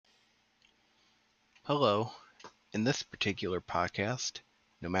Hello. In this particular podcast,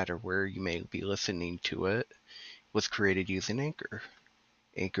 no matter where you may be listening to it, was created using Anchor.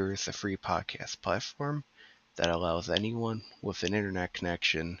 Anchor is a free podcast platform that allows anyone with an internet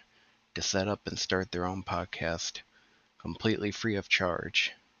connection to set up and start their own podcast completely free of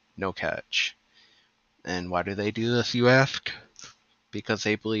charge. No catch. And why do they do this, you ask? Because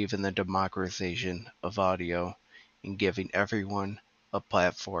they believe in the democratization of audio and giving everyone a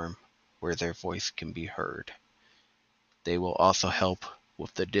platform where their voice can be heard. They will also help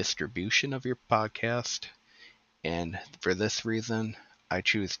with the distribution of your podcast, and for this reason, I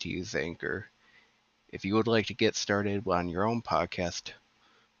choose to use Anchor. If you would like to get started on your own podcast,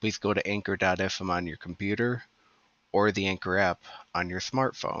 please go to anchor.fm on your computer or the Anchor app on your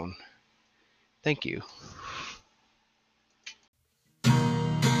smartphone. Thank you.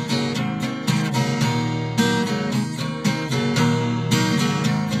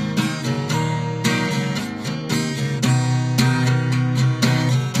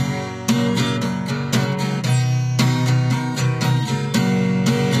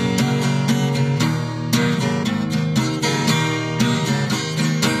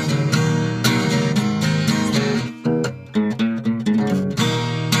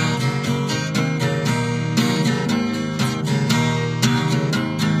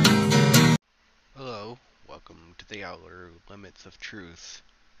 Hello, welcome to the Outer Limits of Truth.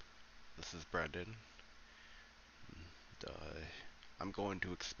 This is Brendan. I'm going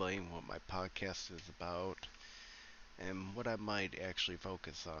to explain what my podcast is about and what I might actually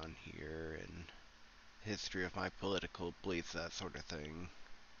focus on here, and history of my political beliefs, that sort of thing.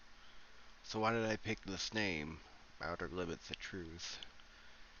 So why did I pick this name, Outer Limits of Truth?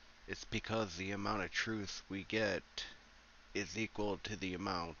 It's because the amount of truth we get is equal to the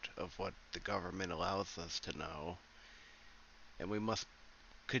amount of what the government allows us to know, and we must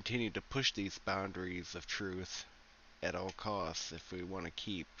continue to push these boundaries of truth at all costs if we want to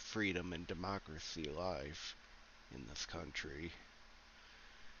keep freedom and democracy alive in this country.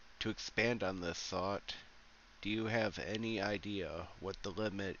 To expand on this thought, do you have any idea what the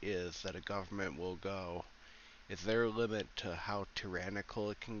limit is that a government will go? Is there a limit to how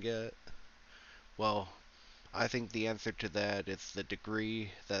tyrannical it can get? Well, I think the answer to that is the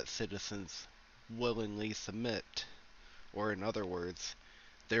degree that citizens willingly submit. Or in other words,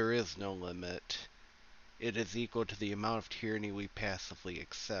 there is no limit. It is equal to the amount of tyranny we passively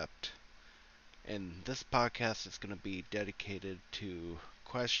accept. And this podcast is going to be dedicated to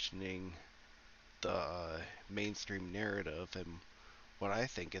questioning the mainstream narrative and what I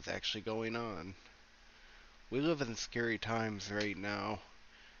think is actually going on. We live in scary times right now.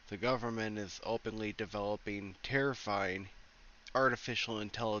 The government is openly developing terrifying artificial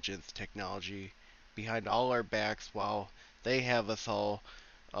intelligence technology behind all our backs while they have us all,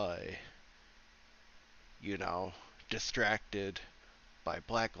 uh, you know, distracted by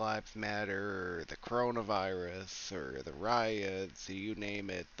Black Lives Matter or the coronavirus or the riots, you name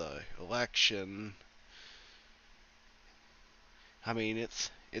it, the election. I mean,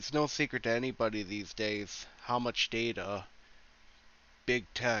 it's no secret to anybody these days how much data big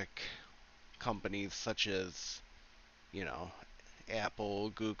tech companies such as, you know,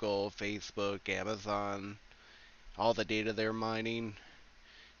 Apple, Google, Facebook, Amazon, all the data they're mining.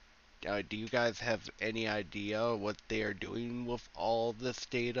 Do you guys have any idea what they are doing with all this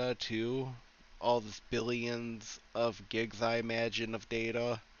data too? All this billions of gigs, I imagine, of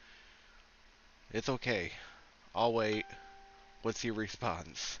data? It's okay. I'll wait. What's your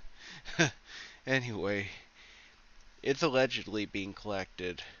response? Anyway, it's allegedly being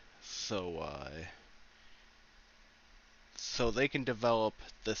collected, so they can develop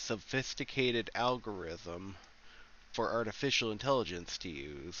the sophisticated algorithm for artificial intelligence to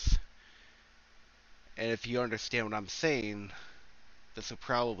use. And if you understand what I'm saying, this will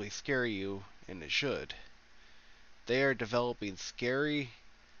probably scare you, and it should. They are developing scary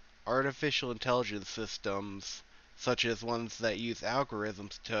artificial intelligence systems, such as ones that use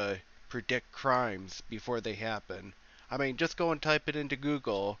algorithms to predict crimes before they happen. I mean, just go and type it into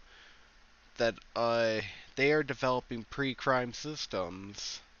Google that they are developing pre-crime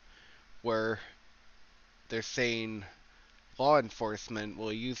systems where they're saying law enforcement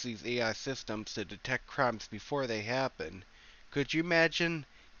will use these AI systems to detect crimes before they happen. Could you imagine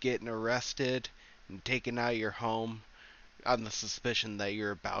getting arrested and taken out of your home on the suspicion that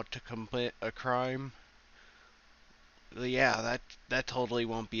you're about to commit a crime? Yeah, that totally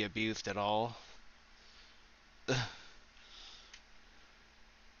won't be abused at all.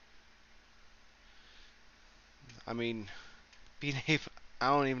 I mean, being able, I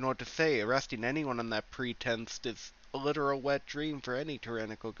don't even know what to say. Arresting anyone on that pretense is a literal wet dream for any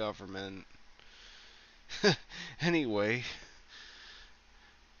tyrannical government. Anyway,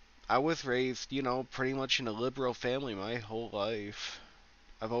 I was raised, pretty much in a liberal family my whole life.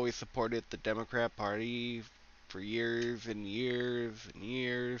 I've always supported the Democrat Party for years and years and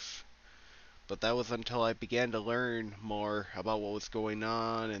years. But that was until I began to learn more about what was going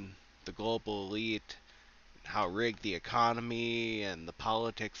on and the global elite, how rigged the economy and the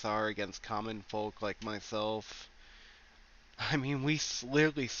politics are against common folk like myself. I mean, we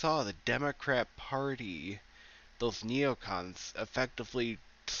literally saw the Democrat Party, those neocons, effectively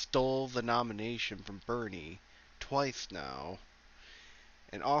stole the nomination from Bernie twice now.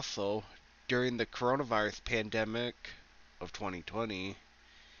 And also, during the coronavirus pandemic of 2020,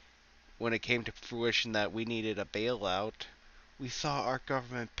 when it came to fruition that we needed a bailout, we saw our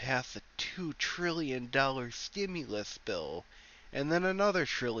government pass a $2 trillion stimulus bill, and then another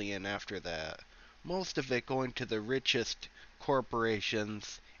trillion after that. Most of it going to the richest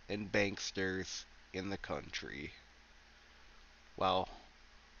corporations and banksters in the country. While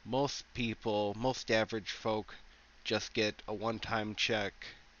most average folk, just get a one-time check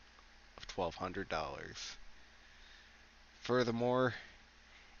of $1,200. Furthermore,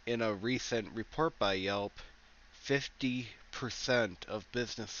 in a recent report by Yelp, 50% of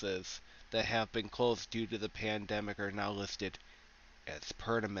businesses that have been closed due to the pandemic are now listed as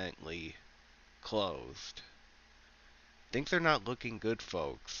permanently closed. Things are not looking good,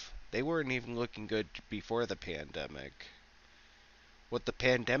 folks. They weren't even looking good before the pandemic. What the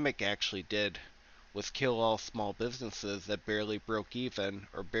pandemic actually did was kill all small businesses that barely broke even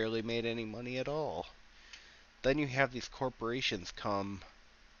or barely made any money at all. Then you have these corporations come,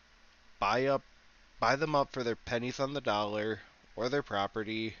 buy them up for their pennies on the dollar or their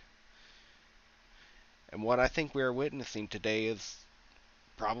property. And what I think we are witnessing today is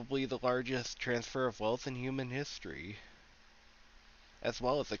probably the largest transfer of wealth in human history, as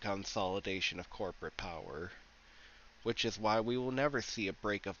well as the consolidation of corporate power, which is why we will never see a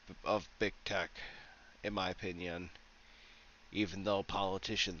break of big tech, in my opinion. Even though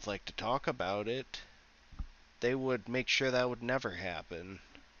politicians like to talk about it, they would make sure that would never happen.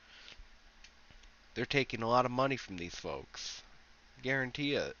 They're taking a lot of money from these folks.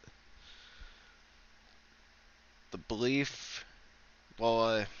 Guarantee it. The belief,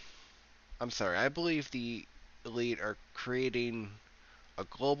 well, I'm sorry, I believe the elite are creating a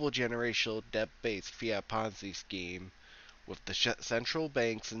global generational debt-based fiat Ponzi scheme with the central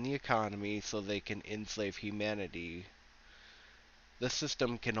banks and the economy so they can enslave humanity. This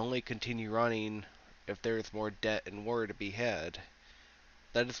system can only continue running if there is more debt and war to be had.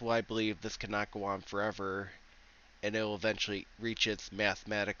 That is why I believe this cannot go on forever, and it will eventually reach its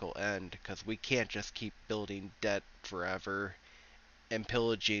mathematical end, because we can't just keep building debt forever and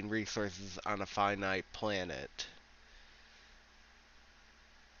pillaging resources on a finite planet.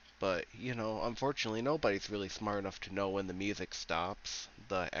 But, unfortunately nobody's really smart enough to know when the music stops,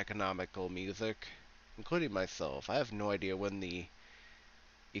 the economical music, including myself. I have no idea when the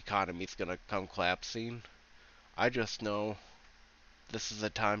economy's gonna come collapsing. I just know this is a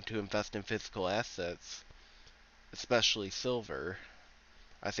time to invest in physical assets, especially silver.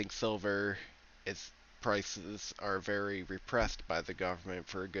 I think silver, its prices are very repressed by the government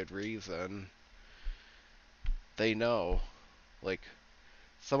for a good reason. They know. Like,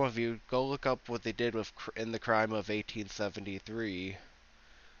 some of you, go look up what they did in the crime of 1873.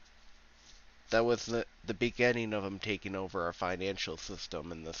 That was the beginning of them taking over our financial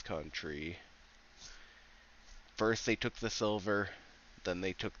system in this country. First they took the silver, then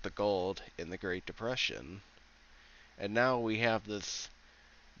they took the gold in the Great Depression. And now we have this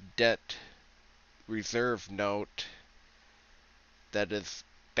debt reserve note that is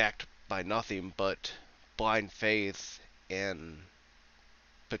backed by nothing but blind faith and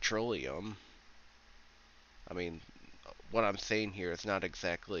petroleum. I mean, what I'm saying here is not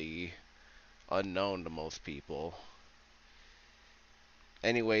exactly unknown to most people.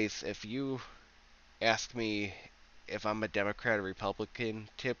 Anyways, if you ask me if I'm a Democrat or Republican,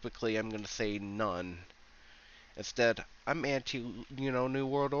 typically I'm going to say none. Instead, I'm anti, New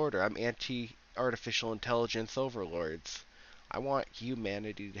World Order. I'm anti artificial intelligence overlords. I want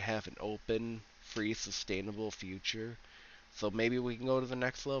humanity to have an open, free, sustainable future. So maybe we can go to the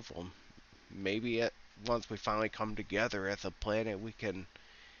next level. Maybe once we finally come together as a planet, we can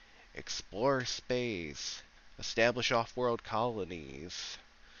explore space, establish off-world colonies.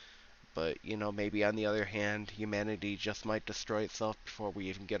 But, maybe on the other hand, humanity just might destroy itself before we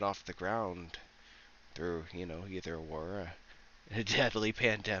even get off the ground. Through, either a war, a deadly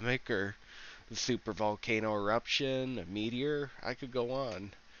pandemic, or a super volcano eruption, a meteor. I could go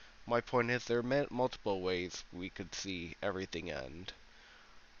on. My point is, there are multiple ways we could see everything end.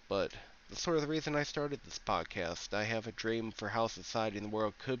 But sort of the reason I started this podcast. I have a dream for how society and the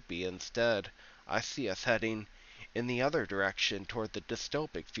world could be. Instead, I see us heading in the other direction toward the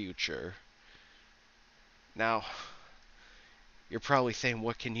dystopic future. Now, you're probably saying,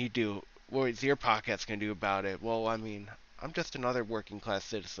 what can you do? What is your podcast going to do about it? Well, I mean, I'm just another working class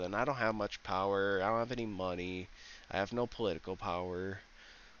citizen. I don't have much power. I don't have any money. I have no political power.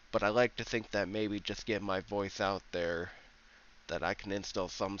 But I like to think that maybe just get my voice out there, that I can instill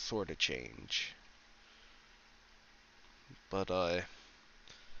some sort of change. But,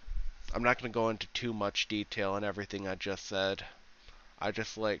 I'm not going to go into too much detail on everything I just said. I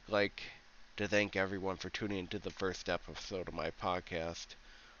just like to thank everyone for tuning into the first episode of my podcast.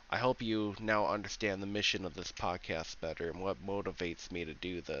 I hope you now understand the mission of this podcast better and what motivates me to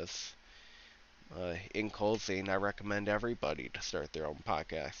do this. In closing, I recommend everybody to start their own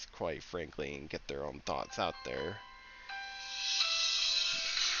podcast, quite frankly, and get their own thoughts out there.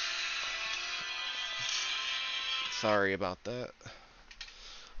 Sorry about that.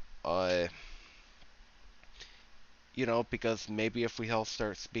 Uh, because maybe if we all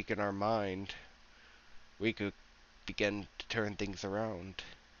start speaking our mind, we could begin to turn things around.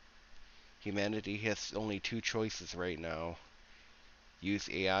 Humanity has only two choices right now. Use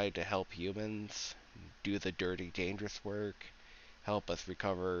AI to help humans do the dirty, dangerous work, help us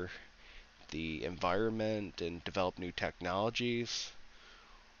recover the environment and develop new technologies.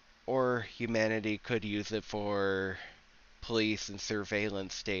 Or humanity could use it for police and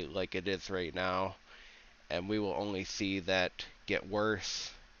surveillance state like it is right now, and we will only see that get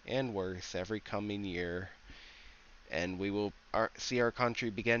worse and worse every coming year, and we will see our country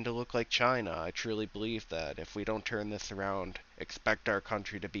begin to look like China. I truly believe that. If we don't turn this around, expect our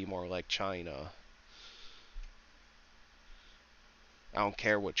country to be more like China. I don't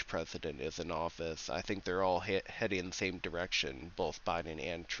care which president is in office. I think they're all heading in the same direction, both Biden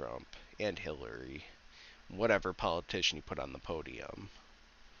and Trump, and Hillary. Whatever politician you put on the podium.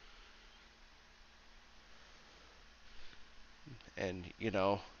 And,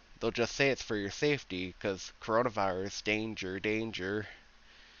 they'll just say it's for your safety, because coronavirus, danger, danger,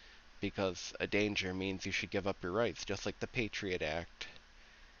 because a danger means you should give up your rights, just like the Patriot Act.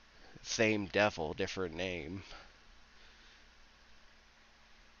 Same devil, different name.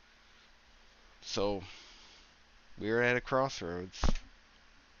 So, we're at a crossroads.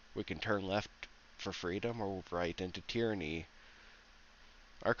 We can turn left for freedom or right into tyranny.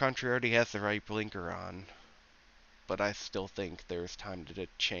 Our country already has the right blinker on, but I still think there's time to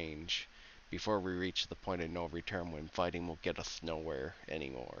change before we reach the point of no return when fighting will get us nowhere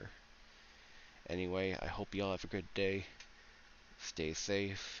anymore. Anyway, I hope you all have a good day. Stay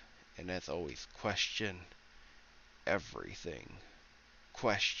safe, and as always, question everything.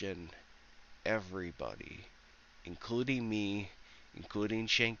 Question everybody, including me, including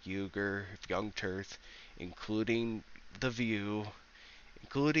Cenk Uygur, Young Turks, including The View,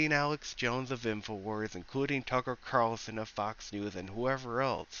 including Alex Jones of InfoWars, including Tucker Carlson of Fox News, and whoever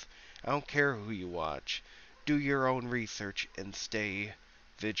else. I don't care who you watch. Do your own research and stay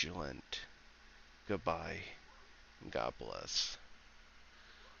vigilant. Goodbye, and God bless.